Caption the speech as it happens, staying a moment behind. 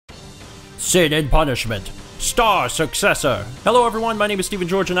Sin and Punishment, Star Successor. Hello everyone, my name is Steven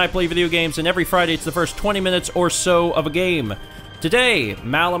George and I play video games, and every Friday it's the first 20 minutes or so of a game. Today,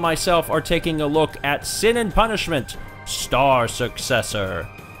 Mal and myself are taking a look at Sin and Punishment, Star Successor.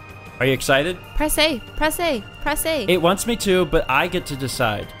 Are you excited? Press A, press A, press A. It wants me to, but I get to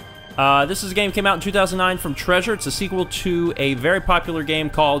decide. This is a game that came out in 2009 from Treasure. It's a sequel to a very popular game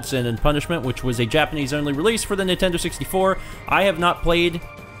called Sin and Punishment, which was a Japanese-only release for the Nintendo 64. I have not played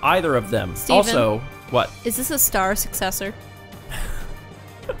either of them. Steven, also, what? Is this a Star Successor?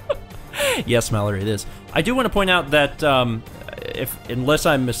 Yes, Mallory, it is. I do want to point out that, unless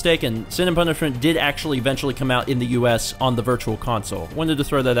I'm mistaken, Sin and Punishment did actually eventually come out in the US on the Virtual Console. Wanted to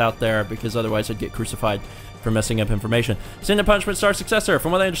throw that out there because otherwise I'd get crucified for messing up information. Sin and Punishment Star Successor.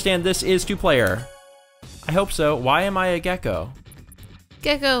 From what I understand, this is two-player. I hope so. Why am I a gecko?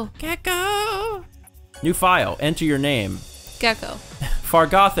 Gecko. Gecko! New file. Enter your name. Gecko.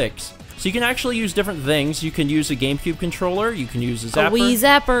 Fargothics. So you can actually use different things. You can use a GameCube controller. You can use a zapper. A Wii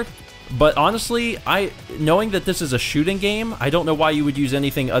zapper. But honestly, knowing that this is a shooting game, I don't know why you would use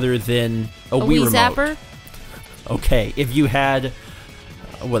anything other than a Wii remote. Zapper? Okay, if you had...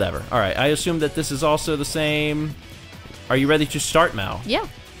 whatever. Alright, I assume that this is also the same. Are you ready to start, Mal? Yeah.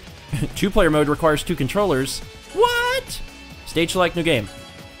 Two-player mode requires two controllers. What? Stage select, new game.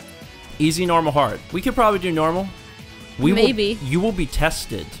 Easy, normal, hard. We could probably do normal. Maybe. You will be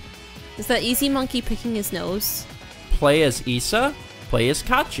tested. Is that Easy Monkey picking his nose? Play as Issa. Play as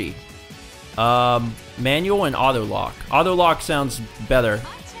Kachi. Manual and auto lock. Auto lock sounds better.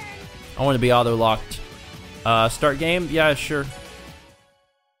 I want to be auto locked. Start game? Yeah, sure.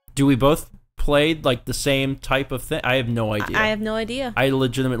 Do we both play like the same type of thing? I have no idea. I have no idea. I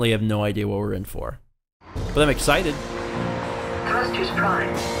legitimately have no idea what we're in for. But I'm excited. Thrusters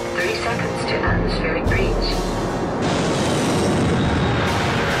prime. 30 seconds to atmospheric breach.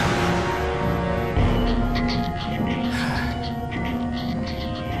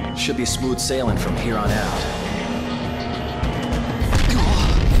 Should be smooth sailing from here on out.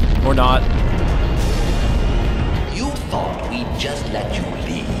 Or not. You thought we'd just let you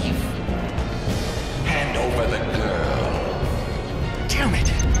leave? Hand over the girl. Damn it!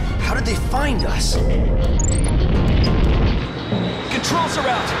 How did they find us? Controls are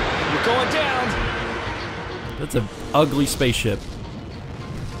out! We're going down! That's an ugly spaceship.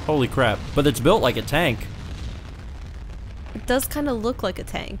 Holy crap. But it's built like a tank. It does kind of look like a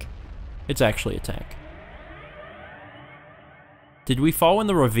tank. It's actually a tank. Did we fall in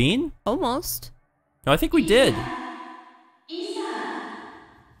the ravine? Almost. No, I think we did. Isa!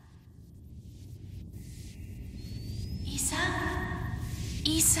 Isa?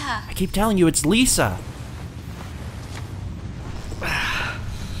 Isa! I keep telling you, it's Lisa.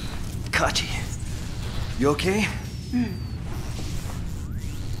 Kachi, you okay?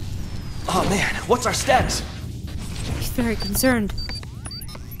 Oh man, what's our status? He's very concerned.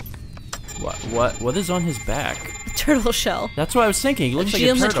 What is on his back? A turtle shell. That's what I was thinking. He looks like a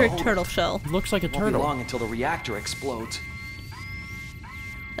geometric turtle. turtle shell. He looks like a Won't be turtle. long until the reactor explodes.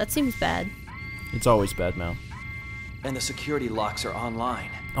 That seems bad. It's always bad, Mal. And the security locks are online.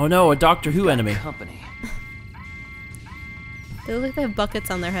 Oh no, a Doctor Who enemy. Company. They look like they have buckets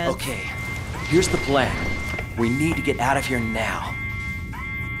on their heads. Okay, here's the plan. We need to get out of here now.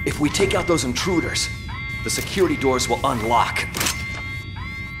 If we take out those intruders, the security doors will unlock.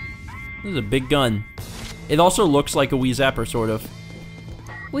 This is a big gun. It also looks like a Wii Zapper, sort of.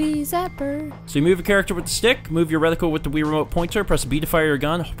 Wii zapper. So you move a character with the stick, move your reticle with the Wii remote pointer, press B to fire your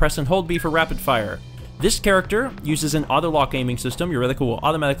gun, press and hold B for rapid fire. This character uses an auto-lock aiming system. Your reticle will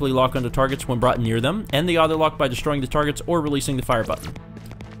automatically lock onto targets when brought near them, and the auto-lock by destroying the targets or releasing the fire button.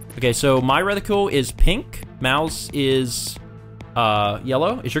 Okay, so my reticle is pink, Mal's is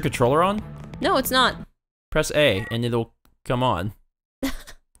yellow. Is your controller on? No, it's not. Press A, and it'll come on.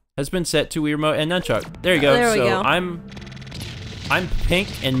 Has been set to Wii remote and nunchuck. There you go. There we go. I'm pink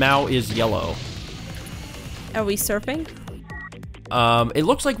and Mao is yellow. Are we surfing? It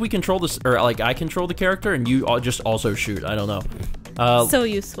looks like we control this, or like I control the character and you all just also shoot. I don't know. So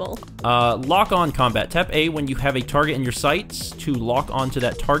useful. Lock on combat. Tap A when you have a target in your sights to lock onto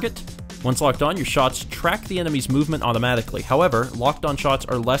that target. Once locked on, your shots track the enemy's movement automatically. However, locked on shots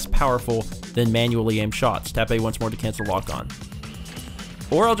are less powerful than manually aimed shots. Tap A once more to cancel lock on.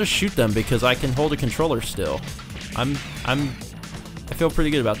 Or I'll just shoot them because I can hold a controller still. I feel pretty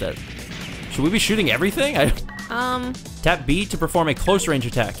good about that. Should we be shooting everything? Tap B to perform a close range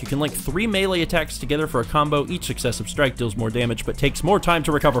attack. You can link 3 melee attacks together for a combo. Each successive strike deals more damage, but takes more time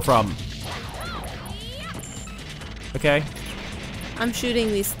to recover from. Okay. I'm shooting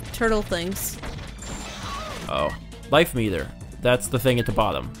these turtle things. Oh. Life meter. That's the thing at the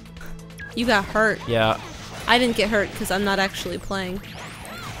bottom. You got hurt. Yeah. I didn't get hurt because I'm not actually playing.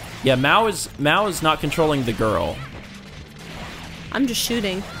 Yeah, Mao is not controlling the girl. I'm just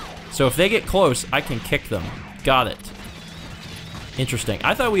shooting. So if they get close, I can kick them. Got it. Interesting.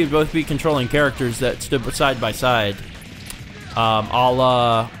 I thought we would both be controlling characters that stood side by side.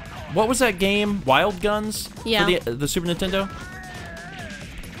 What was that game? Wild Guns? Yeah. For the Super Nintendo?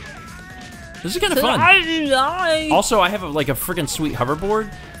 This is kind of fun. Also, I have like a freaking sweet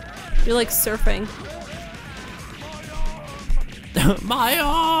hoverboard. You're like surfing. My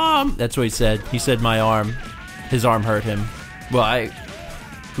arm! That's what he said. He said my arm. His arm hurt him. Well,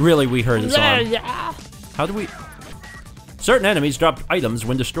 we hurt his arm. How do we... Certain enemies drop items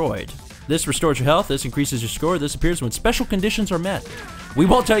when destroyed. This restores your health, this increases your score, this appears when special conditions are met. We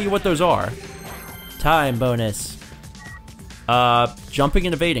won't tell you what those are. Time bonus. Jumping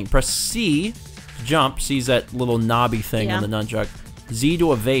and evading. Press C to jump. C's that little knobby thing on the nunchuck. Z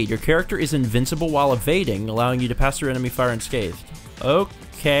to evade. Your character is invincible while evading, allowing you to pass through enemy fire unscathed.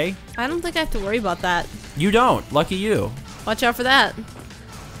 Okay. I don't think I have to worry about that. You don't. Lucky you. Watch out for that.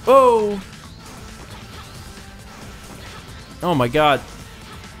 Oh! Oh my god.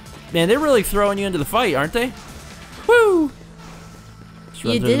 Man, they're really throwing you into the fight, aren't they? Woo!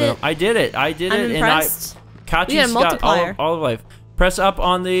 You did it. I did it. I did it. I'm impressed. Kachi's got all of life. Press up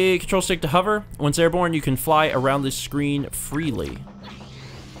on the control stick to hover. Once airborne, you can fly around the screen freely.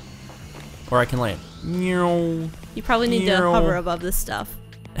 Or I can land. You probably need to hover above this stuff.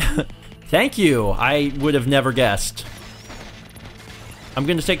 Thank you. I would have never guessed. I'm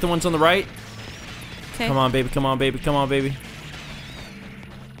going to take the ones on the right. Okay. Come on, baby. Come on, baby. Come on, baby.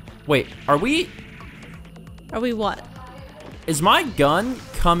 Wait, are we... Are we what? Is my gun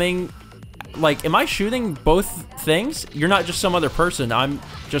coming... Like, am I shooting both things? You're not just some other person. I'm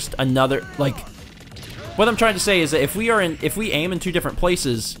just another... Like... What I'm trying to say is that if we aim in two different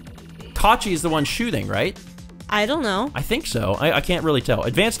places, Kachi is the one shooting, right? I don't know. I think so. I can't really tell.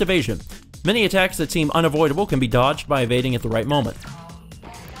 Advanced evasion. Many attacks that seem unavoidable can be dodged by evading at the right moment.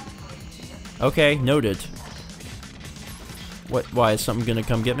 Okay, noted. What? Why is something gonna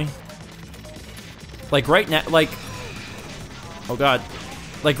come get me? Like right now, like... Oh god.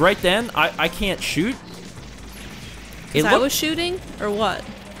 Like right then, I can't shoot. Because I was shooting? Or what?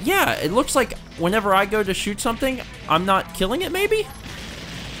 Yeah, it looks like whenever I go to shoot something, I'm not killing it maybe?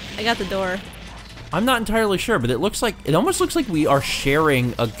 I got the door. I'm not entirely sure, but it almost looks like we are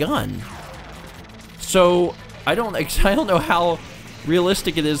sharing a gun. So, I don't know how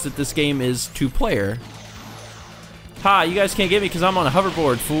realistic it is that this game is two-player. Ha, you guys can't get me because I'm on a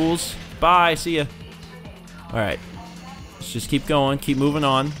hoverboard, fools. Bye, see ya. Alright. Let's just keep going, keep moving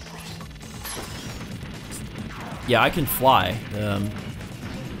on. Yeah, I can fly.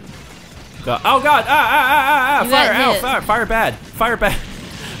 God. Oh god! Fire! Fire bad! Fire bad!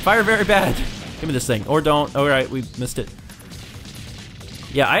 Fire very bad! Give me this thing. Or don't. Alright, we missed it.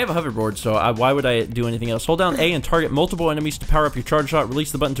 Yeah, I have a hoverboard, so why would I do anything else? Hold down A and target multiple enemies to power up your charge shot.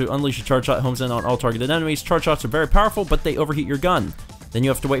 Release the button to unleash your charge shot. Homes in on all targeted enemies. Charge shots are very powerful, but they overheat your gun. Then you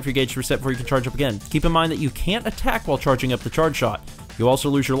have to wait for your gauge to reset before you can charge up again. Keep in mind that you can't attack while charging up the charge shot. You'll also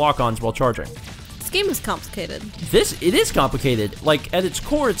lose your lock-ons while charging. This game is complicated. It is complicated. Like, at its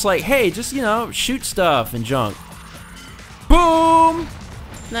core, it's like, hey, just, you know, shoot stuff and junk. Boom!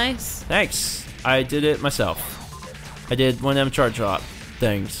 Nice. Thanks. I did it myself. I did one of them charge shot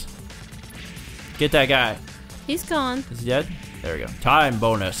things. Get that guy. He's gone. Is he dead? There we go. Time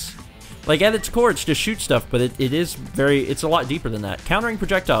bonus. Like, at its core, it's just shoot stuff, but it's a lot deeper than that. Countering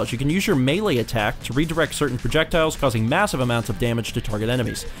projectiles. You can use your melee attack to redirect certain projectiles, causing massive amounts of damage to target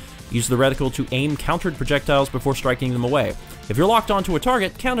enemies. Use the reticle to aim countered projectiles before striking them away. If you're locked onto a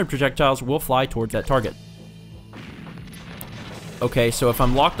target, countered projectiles will fly toward that target. Okay, so if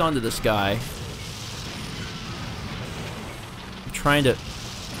I'm locked onto this guy... I'm trying to...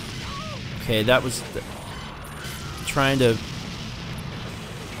 Okay, that was... Trying to...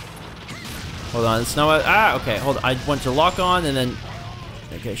 Hold on, it's not what... Ah, okay, hold on. I went to lock on and then...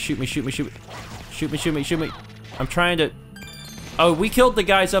 Okay, shoot me, shoot me, shoot me. Shoot me, shoot me, shoot me. I'm trying to... Oh, we killed the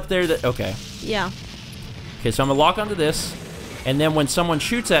guys up there that... Okay. Yeah. Okay, so I'm gonna lock onto this. And then when someone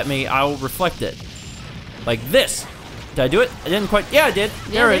shoots at me, I'll reflect it. Like this. Did I do it? I didn't quite... Yeah, I did.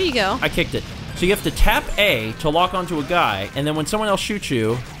 Yeah, there you go. I kicked it. So you have to tap A to lock onto a guy. And then when someone else shoots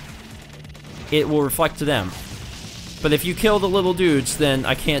you, it will reflect to them. But if you kill the little dudes, then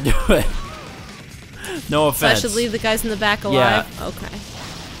I can't do it. No offense. So I should leave the guys in the back alive? Yeah. Okay.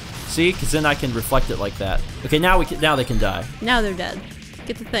 See? Because then I can reflect it like that. Okay, now they can die. Now they're dead.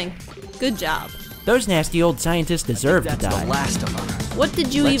 Get the thing. Good job. Those nasty old scientists deserve to die. That's the last of them. What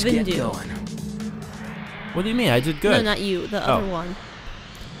did you even do? Going. What do you mean? I did good. No, not you. The other one.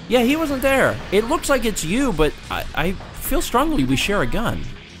 Yeah, he wasn't there. It looks like it's you, but I feel strongly we share a gun.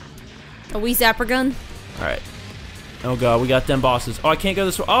 A wee zapper gun? Alright. Oh god, we got them bosses. Oh, I can't go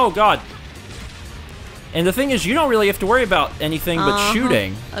this way. Oh god. And the thing is, you don't really have to worry about anything but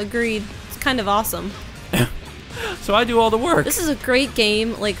shooting. Agreed. It's kind of awesome. So I do all the work. This is a great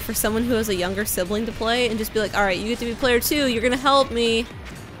game, like, for someone who has a younger sibling to play, and just be like, alright, you get to be player 2, you're gonna help me.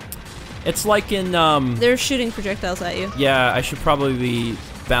 It's like in, They're shooting projectiles at you. Yeah, I should probably be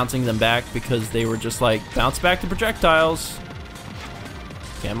bouncing them back because they were just like, bounce back the projectiles.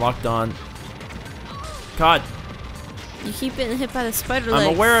 Okay, I'm locked on. God. You keep getting hit by the spider legs.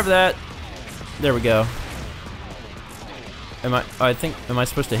 I'm aware of that. There we go. Am I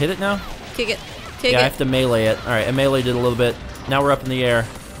supposed to hit it now? Kick it. Kick Yeah, it. I have to melee it. Alright, I meleeed it a little bit. Now we're up in the air.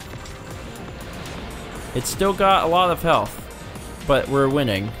 It's still got a lot of health, but we're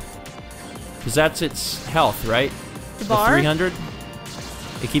winning. Because that's its health, right? The bar? 300?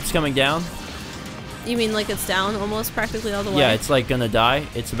 It keeps coming down? You mean like it's down almost practically all the way? Yeah, it's like gonna die.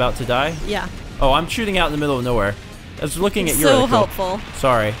 It's about to die. Yeah. Oh, I'm shooting out in the middle of nowhere. I was looking at your So reticle. helpful.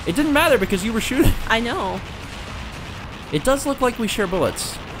 Sorry. It didn't matter because you were shooting. I know. It does look like we share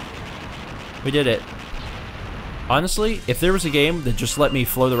bullets. We did it. Honestly, if there was a game that just let me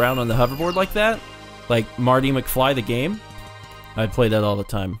float around on the hoverboard like that, like Marty McFly the game, I'd play that all the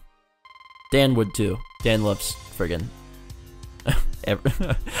time. Dan would too. Dan loves friggin'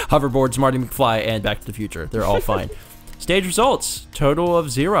 hoverboards, Marty McFly, and Back to the Future. They're all fine. Stage results, total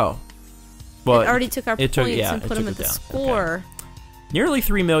of 0. Well, it already took our points and put them at the down. score. Okay. Nearly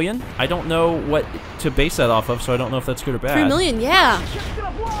 3 million. I don't know what to base that off of, so I don't know if that's good or bad. 3 million, yeah.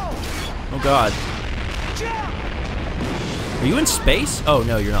 Oh god. Are you in space? Oh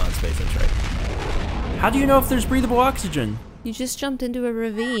no, you're not in space, that's right. How do you know if there's breathable oxygen? You just jumped into a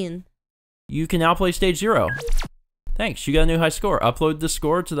ravine. You can now play stage 0. Thanks, you got a new high score. Upload the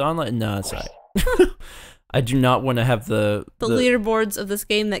score to the online... No, that's right. I do not want to have the leaderboards of this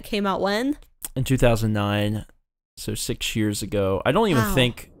game that came out when? In 2009, so 6 years ago. I don't even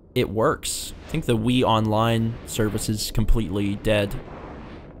think it works. I think the Wii Online service is completely dead.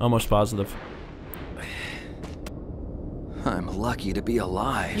 Almost positive. I'm lucky to be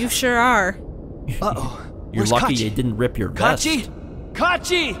alive. You sure are. Uh-oh. You're Where's lucky Kachi? it didn't rip your vest. Kachi!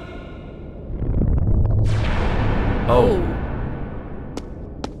 Kachi! Oh.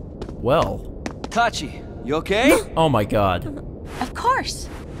 Well. Kachi, you okay? Oh my god. Of course.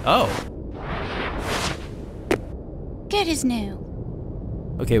 Oh. Good as new.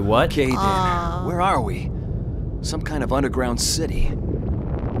 Okay, what? Okay then, where are we? Some kind of underground city.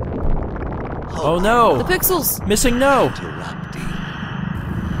 Oh no! The pixels! Missing no! Interrupting.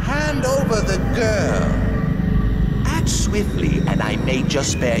 Hand over the girl. Act swiftly, and I may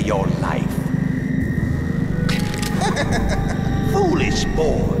just spare your life. Foolish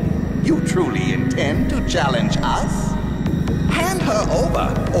boy. You truly intend to challenge us? Hand her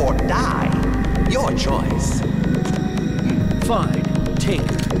over or die. Your choice. Fine, take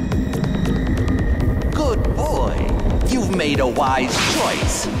her. Good boy. You've made a wise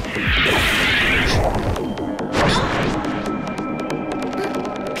choice.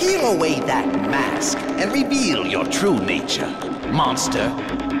 Peel away that mask and reveal your true nature, monster.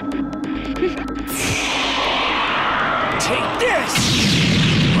 Take this!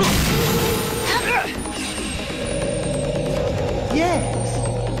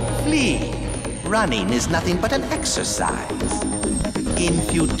 Yes. Flee. Running is nothing but an exercise in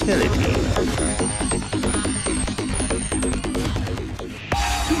futility.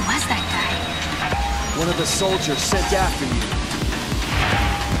 Who was that guy? One of the soldiers sent after you.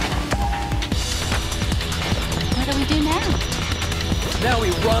 What do we do now? Now we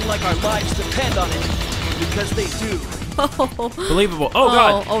run like our lives depend on it. Because they do. Believable. Oh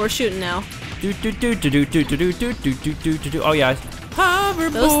god! Oh, we're shooting now. Do do do do do do do do do do do do do. Oh yeah.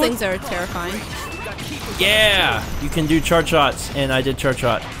 Hoverboard. Those things are terrifying. Yeah! You can do charge shots, and I did charge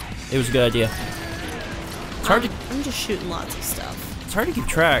shot. It was a good idea. It's hard to... I'm just shooting lots of stuff. It's hard to keep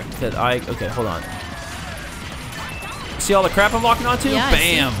track that I... Okay, hold on. See all the crap I'm locking onto? Yeah,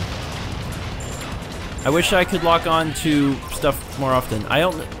 Bam! I wish I could lock on to stuff more often. I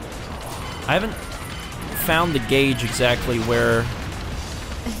haven't found the gauge exactly where...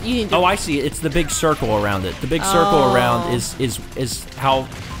 You need to... Oh, I see. It's the big circle around it. The big circle around is how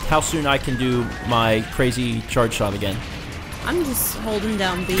soon I can do my crazy charge shot again. I'm just holding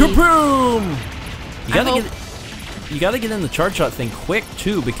down B. Kaboom! You gotta get in the charge shot thing quick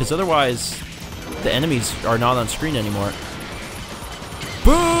too, because otherwise the enemies are not on screen anymore.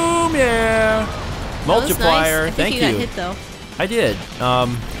 Boom! Yeah! Multiplier. Nice. Thank you. you. Got hit though. I did. I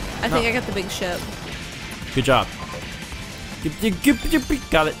think I got the big ship. Good job.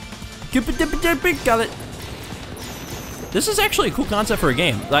 Got it. Got it. This is actually a cool concept for a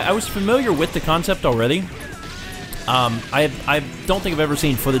game. I was familiar with the concept already. I don't think I've ever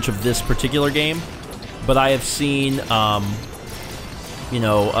seen footage of this particular game, but I have seen, you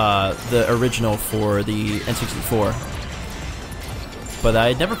know, the original for the N64. But I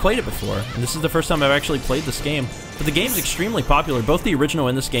had never played it before, and this is the first time I've actually played this game. But the game's extremely popular. Both the original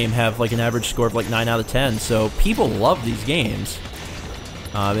and this game have like an average score of like 9 out of 10, so people love these games.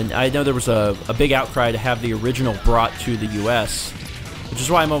 And I know there was a big outcry to have the original brought to the US, which is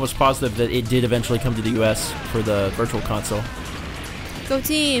why I'm almost positive that it did eventually come to the US for the Virtual Console. Go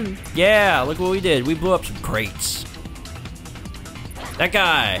team! Yeah, look what we did. We blew up some crates. That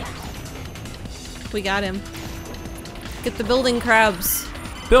guy. We got him. Get the building crabs.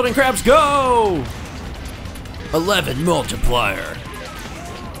 Building crabs, go! 11 multiplier.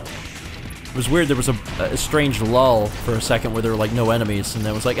 It was weird, there was a strange lull for a second where there were like no enemies, and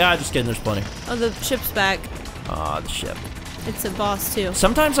then it was like, ah, just kidding, there's plenty. Oh, the ship's back. Ah, the ship. It's a boss too.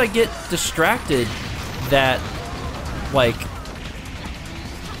 Sometimes I get distracted that, like,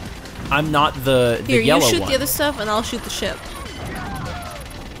 I'm not the Here, yellow you shoot one. the other stuff, and I'll shoot the ship.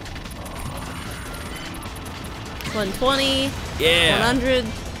 120. Yeah. 100.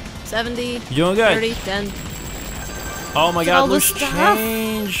 70. You're doing good. 30. 10. Oh my god, all the loose stuff.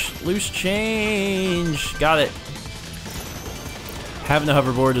 change! Loose change! Got it. Having a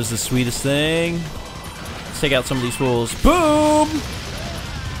hoverboard is the sweetest thing. Let's take out some of these fools. Boom!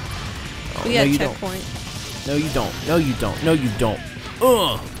 Oh, We got no, a you checkpoint. don't. No, you don't. No, you don't. No, you don't.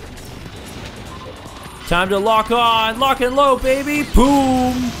 Ugh! Time to lock on! Lock and low, baby!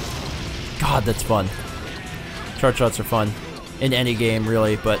 Boom! God, that's fun. Charge shots are fun. In any game,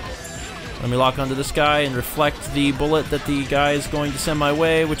 really, but... Let me lock onto this guy and reflect the bullet that the guy is going to send my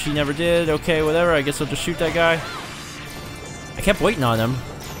way, which he never did. Okay, whatever. I guess I'll just shoot that guy. I kept waiting on him.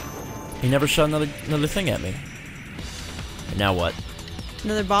 He never shot another thing at me. And now what?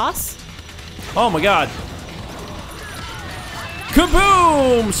 Another boss? Oh my god.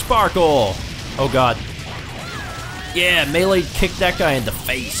 Kaboom! Sparkle! Oh god. Yeah, melee kicked that guy in the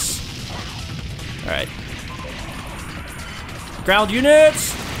face. Alright. Ground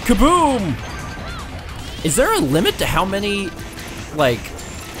units! Kaboom! Is there a limit to how many, like,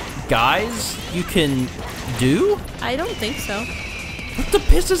 guys you can do? I don't think so. What the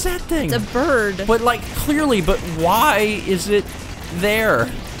piss is that thing? It's a bird. But, like, clearly, but why is it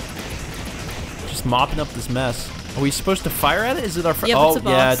there? Just mopping up this mess. Are we supposed to fire at it? Is it our friend? Yep, oh, it's a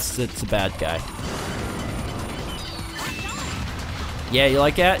boss. yeah, it's a bad guy. Yeah, you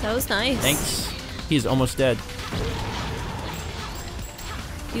like that? That was nice. Thanks. He's almost dead.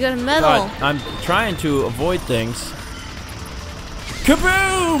 You got a medal. God, I'm trying to avoid things.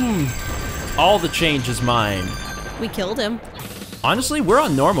 Kaboom! All the change is mine. We killed him. Honestly, we're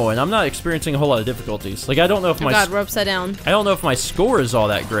on normal, and I'm not experiencing a whole lot of difficulties. Like, I don't know if Oh my god, we're upside down. I don't know if my score is all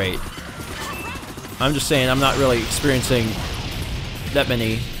that great. I'm just saying I'm not really experiencing that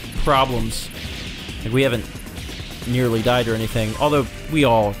many problems. Like, we haven't nearly died or anything. Although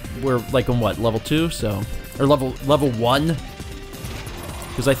we're like on what, level 2, so or level 1.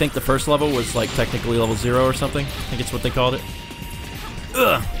 Because I think the first level was like technically level 0 or something. I think it's what they called it.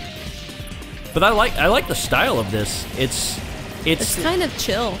 Ugh. But I like the style of this. It's kind of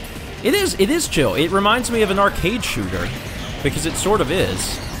chill. It is chill. It reminds me of an arcade shooter because it sort of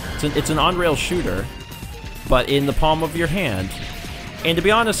is. It's an on-rail shooter, but in the palm of your hand. And to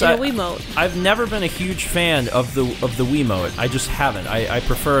be honest, In a Wiimote. I've never been a huge fan of the Wiimote. I just haven't. I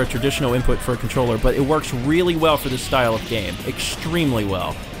prefer a traditional input for a controller, but it works really well for this style of game. Extremely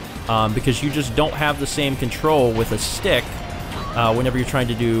well. Because you just don't have the same control with a stick whenever you're trying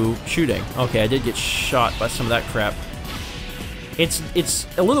to do shooting. Okay, I did get shot by some of that crap. It's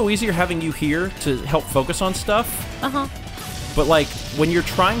a little easier having you here to help focus on stuff. Uh-huh. But, like, when you're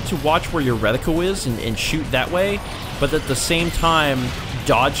trying to watch where your reticle is and shoot that way, but at the same time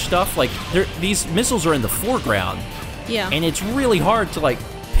dodge stuff, like, these missiles are in the foreground. Yeah. And it's really hard to, like,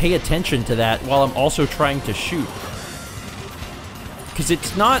 pay attention to that while I'm also trying to shoot. Because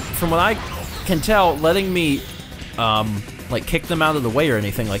it's not, from what I can tell, letting me, like, kick them out of the way or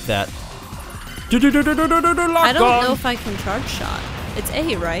anything like that. I don't know if I can charge shot. It's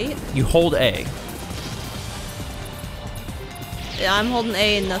A, right? You hold A. Yeah, I'm holding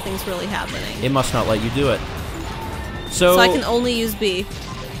A and nothing's really happening. It must not let you do it. So I can only use B.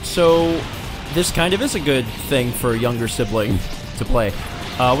 So this kind of is a good thing for a younger sibling to play.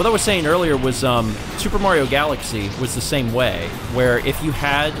 What I was saying earlier was Super Mario Galaxy was the same way, where if you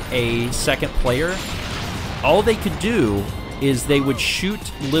had a second player, all they could do is they would shoot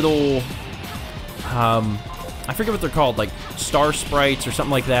little I forget what they're called, like star sprites or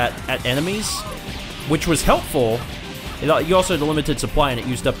something like that at enemies, which was helpful. You also had a limited supply and it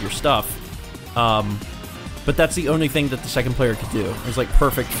used up your stuff. But that's the only thing that the second player could do. It was like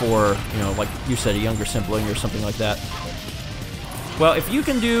perfect for, you know, like you said, a younger sibling or something like that. Well, if you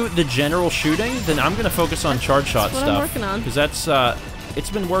can do the general shooting, then I'm going to focus on charge shot stuff. That's what I'm working on. Because that's, it's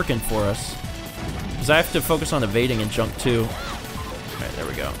been working for us. Because I have to focus on evading and junk too. Alright, there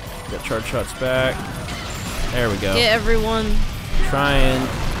we go. Got charge shots back. There we go. Get everyone. Trying.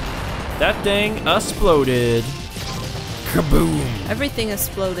 That thing exploded. Kaboom. Everything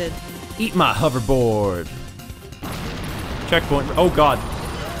exploded. Eat my hoverboard. Checkpoint. Oh god.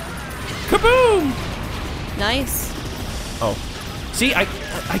 Kaboom! Nice. Oh. See, I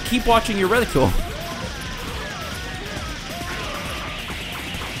keep watching your reticle.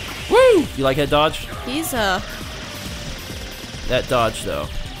 Woo! You like that dodge? He's That dodge though.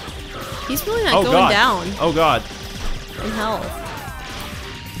 he's really not Oh going god. down Oh god. in health.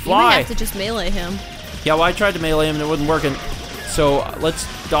 You Fly. might have to just melee him. Yeah, well I tried to melee him and it wasn't working. So let's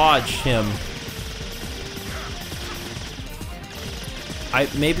dodge him.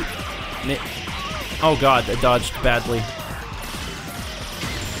 Oh god, I dodged badly.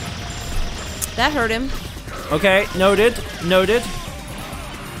 That hurt him. Okay, noted. Noted.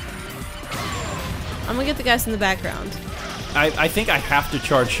 I'm gonna get the guys in the background. I think I have to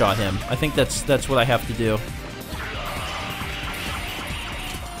charge shot him. I think that's what I have to do.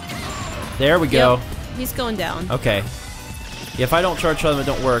 There we go. Yep, he's going down. Okay. Yeah, if I don't charge shot him, it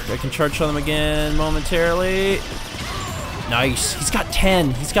don't work. I can charge shot him again momentarily. Nice. He's got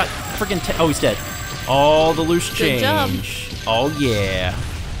 10. He's got freaking 10. Oh, he's dead. All the loose Good change. job. Oh, yeah.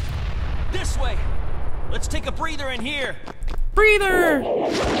 This way. Let's take a breather in here. Breather!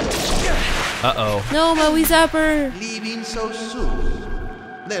 Uh-oh. No, my wee zapper. Leaving so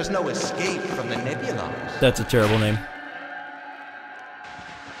soon? There's no escape from the nebulas. That's a terrible name.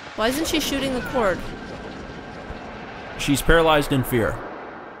 Why isn't she shooting the cord? She's paralyzed in fear.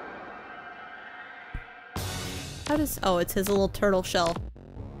 How does... Oh, it's his little turtle shell.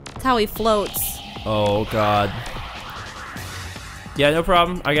 That's how he floats. Oh, God. Yeah, no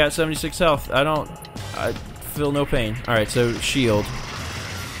problem. I got 76 health. I feel no pain. Alright, so shield.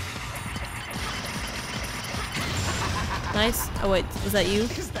 Nice. Oh, wait. Was that you?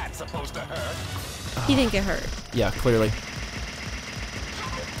 Is that supposed to hurt? He didn't get hurt. Yeah, clearly.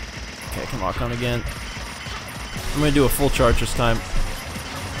 Okay, I can lock on again. I'm gonna do a full charge this time.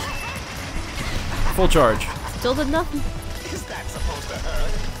 Full charge. Still did nothing. Is that supposed to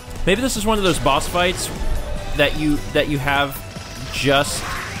hurt? Maybe this is one of those boss fights that you have just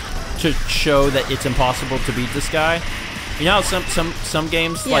to show that it's impossible to beat this guy. You know how some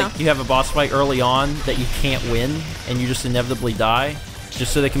games, Yeah. like, you have a boss fight early on that you can't win, and you just inevitably die?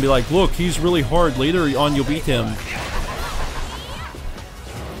 Just so they can be like, look, he's really hard, later on you'll beat him.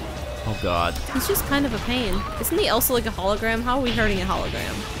 Oh god. He's just kind of a pain. Isn't he also like a hologram? How are we hurting a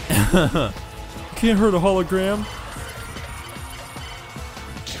hologram? Can't hurt a hologram.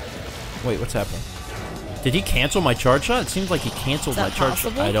 Wait, what's happening? Did he cancel my charge shot? It seems like he canceled Is my that charge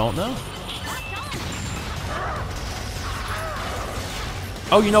shot. possible? I don't know.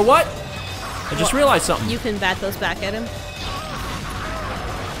 Oh, you know what? I just realized something. You can bat those back at him.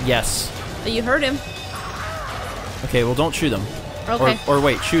 Yes. Oh, you hurt him. Okay, well, don't shoot him. Okay. Or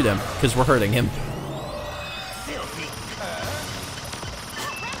wait, shoot him, because we're hurting him.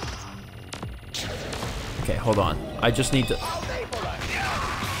 Okay, hold on. I just need to...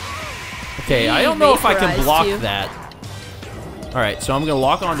 Okay, I don't know if I can vaporized block you. that. Alright, so I'm going to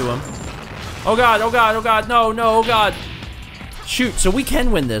lock onto him. Oh god, oh god, oh god, no, no, oh god. Shoot, so we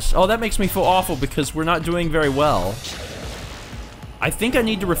can win this. Oh, that makes me feel awful because we're not doing very well. I think I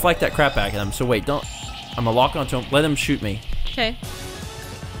need to reflect that crap back at him, so wait, don't... I'm going to lock onto him. Let him shoot me. Okay.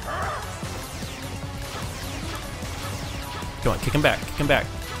 Go on, kick him back, kick him back.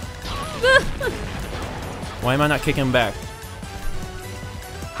 Why am I not kicking him back?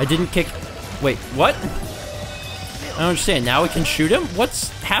 I didn't kick... Wait, what? I don't understand. Now we can shoot him? What's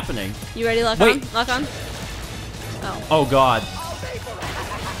happening? You ready, lock Wait. on? Lock on? Oh. Oh, God.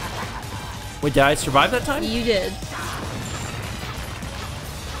 Wait, did I survive that time? You did.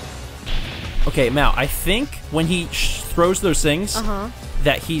 Okay, Mal, I think when he throws those things,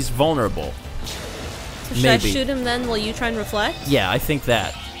 that he's vulnerable. So should Maybe. I shoot him then while you try and reflect? Yeah, I think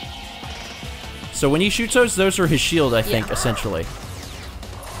that. So when he shoots those are his shield, I think, Yeah. essentially.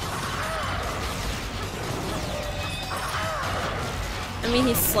 I mean,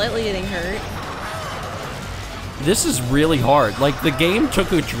 he's slightly getting hurt. This is really hard. Like, the game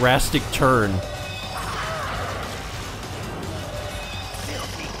took a drastic turn.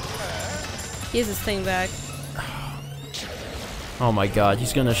 He has his thing back. Oh my god,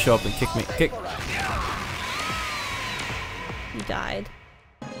 he's gonna show up and kick me. You died.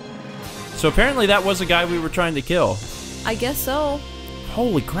 So apparently that was a guy we were trying to kill. I guess so.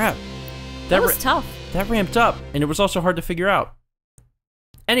 Holy crap. That was tough. That ramped up, and it was also hard to figure out.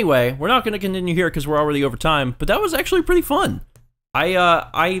 Anyway, we're not going to continue here because we're already over time, but that was actually pretty fun.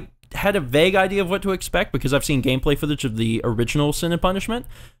 I had a vague idea of what to expect because I've seen gameplay footage of the original Sin and Punishment,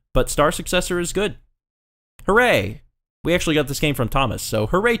 but Star Successor is good. Hooray! We actually got this game from Thomas, so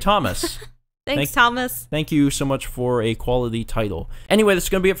hooray, Thomas! Thanks, Thomas. Thank you so much for a quality title. Anyway, that's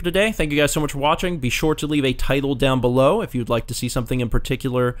going to be it for today. Thank you guys so much for watching. Be sure to leave a title down below if you'd like to see something in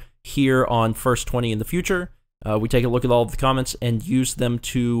particular here on First 20 in the future. We take a look at all of the comments and use them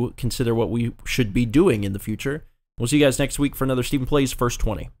to consider what we should be doing in the future. We'll see you guys next week for another Stephen Plays First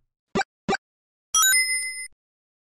 20.